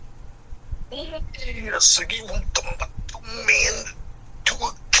Yeah, so you want the Macho Man to do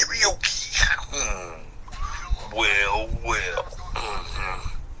a karaoke? Well, well.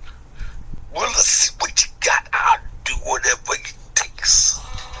 Well, let's see what you got. I'll do whatever it takes.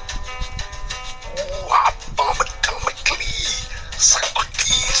 Atomically,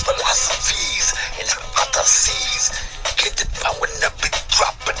 Socrates, philosophies, and other seas. Get it blowing up and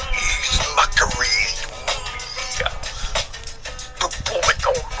dropping these mockeries. Yeah. Performing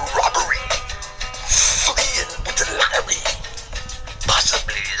on robbery. Fleeing with the lottery.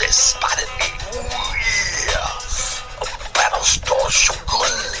 Possibly they spotted me. Yeah. A Battlestar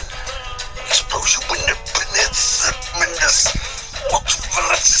Shogun. Explosion when the planets tremendous.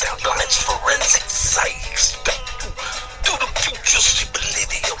 Ultraviolet sound lines, forensic science. To the future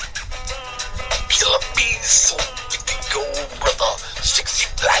stability. Killer bees, so 50 gold, brother. 60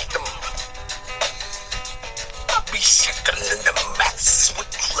 platinum. I'll be shackling in the mats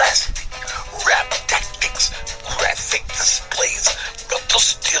with plastic. Rap tactics, graphics.